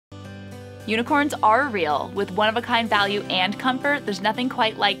Unicorns are real. With one-of-a-kind value and comfort, there's nothing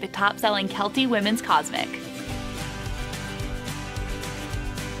quite like the top-selling Kelty Women's Cosmic.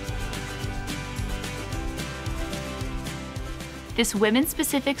 This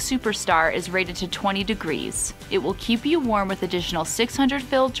women's-specific superstar is rated to 20 degrees. It will keep you warm with additional 600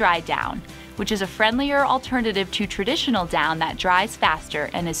 fill DriDown, which is a friendlier alternative to traditional down that dries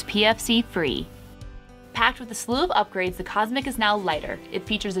faster and is PFC-free. Packed with a slew of upgrades, the Cosmic is now lighter. It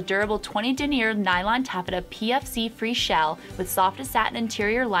features a durable 20 denier nylon taffeta PFC-free shell with softest satin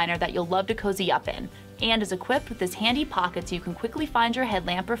interior liner that you'll love to cozy up in, and is equipped with this handy pocket so you can quickly find your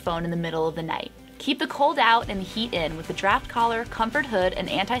headlamp or phone in the middle of the night. Keep the cold out and the heat in with the draft collar, comfort hood, and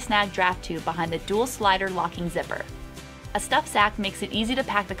anti-snag draft tube behind the dual slider locking zipper. A stuffed sack makes it easy to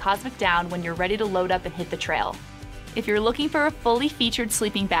pack the Cosmic down when you're ready to load up and hit the trail. If you're looking for a fully featured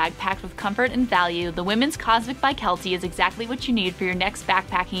sleeping bag packed with comfort and value, the Women's Cosmic by Kelty is exactly what you need for your next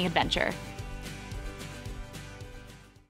backpacking adventure.